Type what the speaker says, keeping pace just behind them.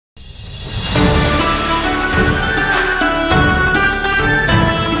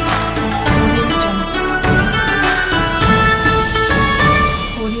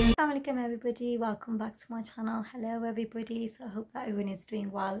everybody, welcome back to my channel. Hello everybody, so I hope that everyone is doing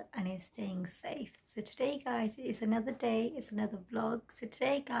well and is staying safe. So today guys, it's another day, it's another vlog. So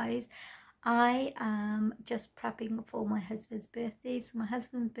today guys, I am just prepping for my husband's birthday. So my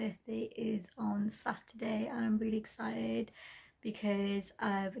husband's birthday is on Saturday and I'm really excited because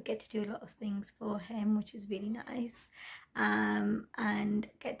I get to do a lot of things for him, which is really nice, and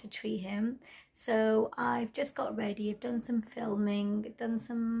get to treat him. So I've just got ready, I've done some filming, done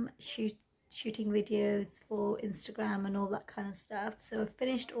some shooting videos for Instagram and all that kind of stuff. So I've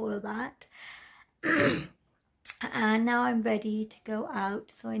finished all of that and now I'm ready to go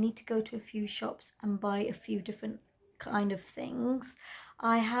out. So I need to go to a few shops and buy a few different kind of things.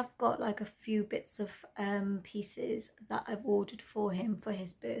 I have got like a few bits of pieces that I've ordered for him for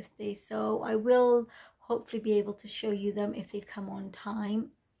his birthday, so I will hopefully be able to show you them if they come on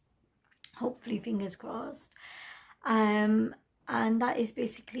time, hopefully, fingers crossed. And that is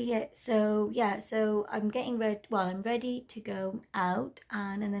basically it. So yeah, so I'm getting ready, well, I'm ready to go out,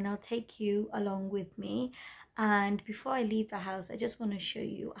 and then I'll take you along with me. And before I leave the house, I just want to show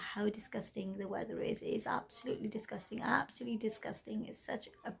you how disgusting the weather is. It is absolutely disgusting, absolutely disgusting. It's such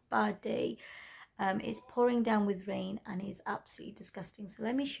a bad day. It's pouring down with rain and it's absolutely disgusting. So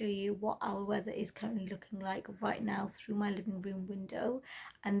let me show you what our weather is currently looking like right now through my living room window,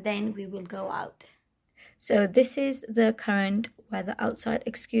 and then we will go out. So this is the current weather outside.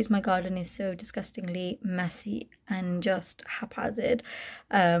 Excuse, my garden is so disgustingly messy and just haphazard.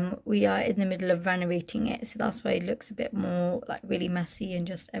 We are in the middle of renovating it, so that's why it looks a bit more like really messy and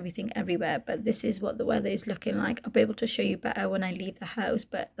just everything everywhere. But this is what the weather is looking like. I'll be able to show you better when I leave the house,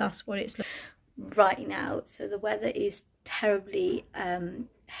 but that's what it's like right now. So the weather is terribly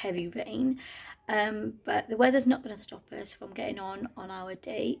heavy rain, but the weather's not going to stop us from getting on our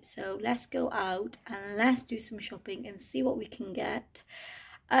date. So let's go out and let's do some shopping and see what we can get.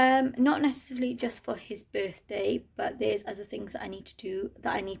 Not necessarily just for his birthday, but there's other things that I need to do,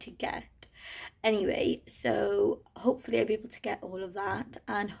 that I need to get anyway. So hopefully I'll be able to get all of that,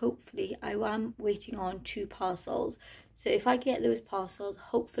 and hopefully I am waiting on 2 parcels. So if I get those parcels,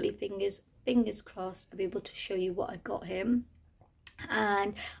 hopefully fingers crossed, I'll be able to show you what I got him.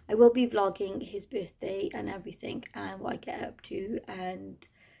 And I will be vlogging his birthday and everything and what I get up to and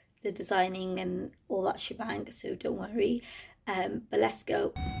the designing and all that shebang, so don't worry. But let's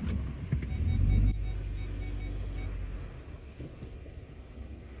go.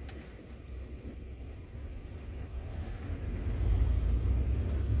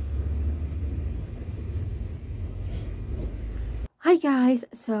 Hi guys,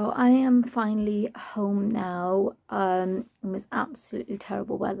 so I am finally home now. It was absolutely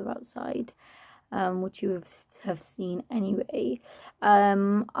terrible weather outside, which you have seen anyway.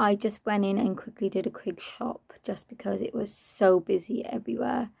 I just went in and quickly did a quick shop just because it was so busy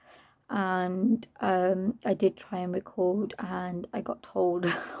everywhere, and I did try and record and I got told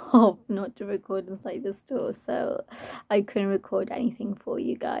off not to record inside the store, so I couldn't record anything for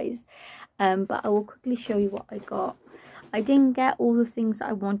you guys. But I will quickly show you what I got. I didn't get all the things that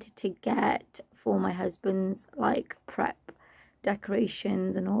I wanted to get for my husband's like prep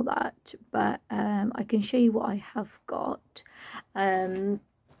decorations and all that, but I can show you what I have got. I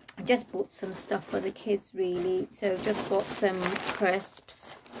just bought some stuff for the kids really, so just got some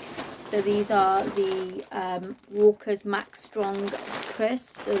crisps. So these are the Walker's Max Strong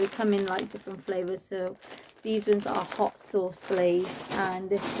crisps, so they come in like different flavors. So these ones are hot sauce blaze, and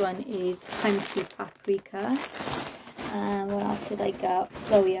this one is crunchy paprika. And what else did I get?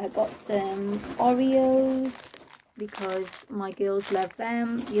 Oh yeah, I got some Oreos because my girls love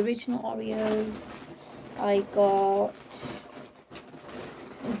them, the original Oreos. I got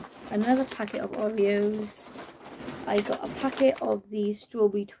another packet of Oreos. I got a packet of these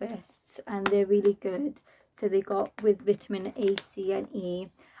strawberry twists, and they're really good. So they got with vitamin A, C and E,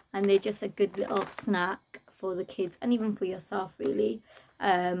 and they're just a good little snack for the kids and even for yourself really.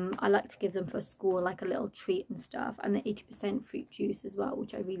 I like to give them for school, like a little treat and stuff, and the 80% fruit juice as well,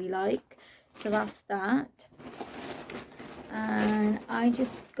 which I really like. So that's that. And I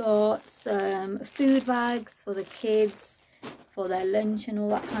just got some food bags for the kids for their lunch and all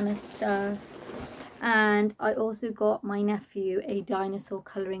that kind of stuff. And I also got my nephew a dinosaur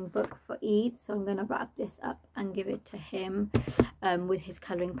colouring book for Eid, so I'm going to wrap this up and give it to him with his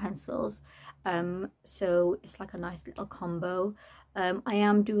colouring pencils. So it's like a nice little combo. I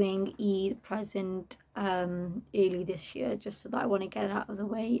am doing Eid present early this year, just so that I want to get it out of the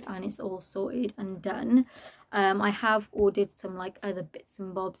way and it's all sorted and done. I have ordered some like other bits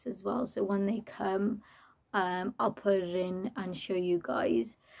and bobs as well, so when they come I'll put it in and show you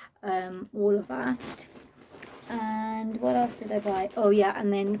guys all of that. And what else did I buy? Oh yeah,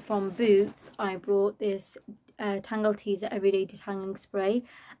 and then from Boots I brought this Tangle Teezer Everyday Detangling Spray,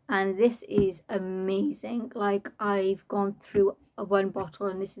 and this is amazing. Like, I've gone through one bottle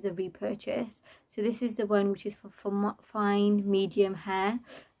and this is a repurchase. So this is the one which is for fine medium hair,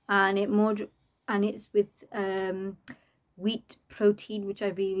 and it's with wheat protein, which I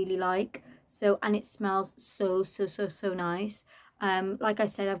really like. So, and it smells so nice. Like I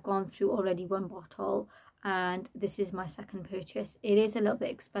said, I've gone through already one bottle, and this is my second purchase. It is a little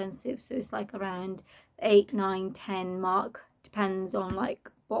bit expensive, so it's like around 8, 9, 10 mark, depends on like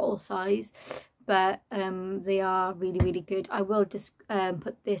bottle size, but they are really good. I will just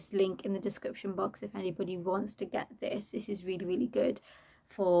put this link in the description box if anybody wants to get this. This is really good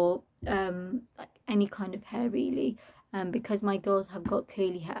for like any kind of hair really, because my girls have got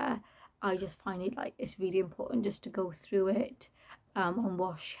curly hair. I just find it like it's really important just to go through it on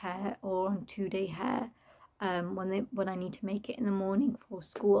wash hair or on 2-day hair, when I need to make it in the morning for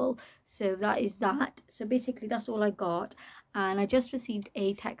school. So that is that. So basically that's all I got, and I just received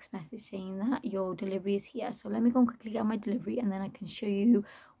a text message saying that your delivery is here. So let me go and quickly get my delivery, and then I can show you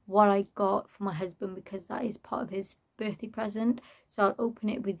what I got for my husband, because that is part of his birthday present. So I'll open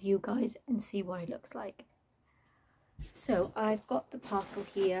it with you guys and see what it looks like. So I've got the parcel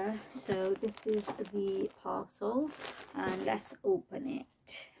here. So this is the parcel, and let's open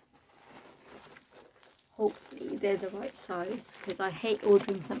it. Hopefully they're the right size, because I hate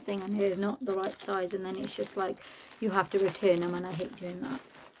ordering something and they're not the right size, and then it's just like you have to return them, and I hate doing that.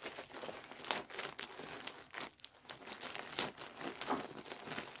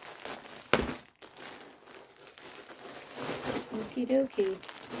 Okie dokie.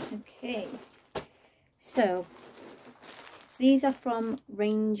 Okay, so these are from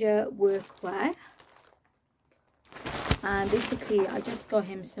Ranger Workwear, and basically I just got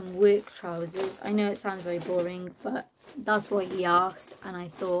him some work trousers. I know it sounds very boring, but that's what he asked, and I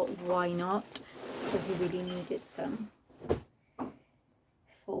thought why not, because he really needed some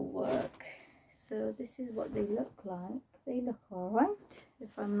for work. So this is what they look like. They look alright, if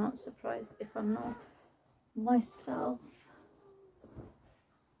I'm not surprised, if I'm not myself.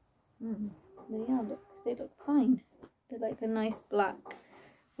 They look fine. They're like a nice black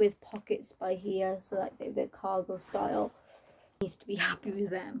with pockets by here, so like they're cargo style. Needs to be happy with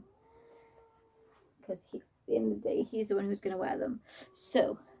them, because at the end of the day he's the one who's going to wear them.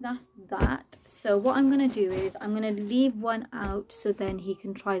 So that's that. So what I'm going to do is I'm going to leave one out so then he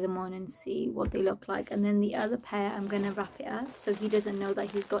can try them on and see what they look like, and then the other pair I'm going to wrap it up so he doesn't know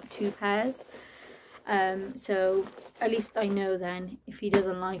that he's got 2 pairs. So at least I know then if he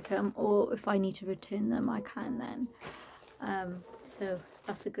doesn't like them, or if I need to return them, I can then. So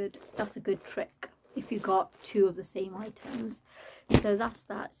that's a good trick if you got 2 of the same items. So that's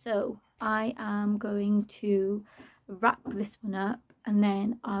that. So I am going to wrap this one up, and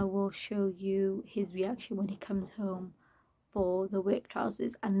then I will show you his reaction when he comes home for the work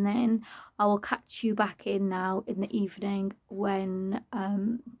trousers, and then I will catch you back in now in the evening when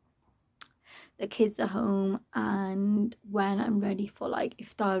the kids are home and when I'm ready for like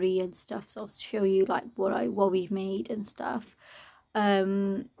iftari and stuff. So I'll show you like what we've made and stuff,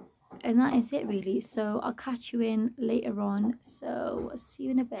 and that is it really. So I'll catch you in later on, so I'll see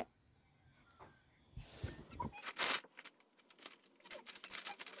you in a bit.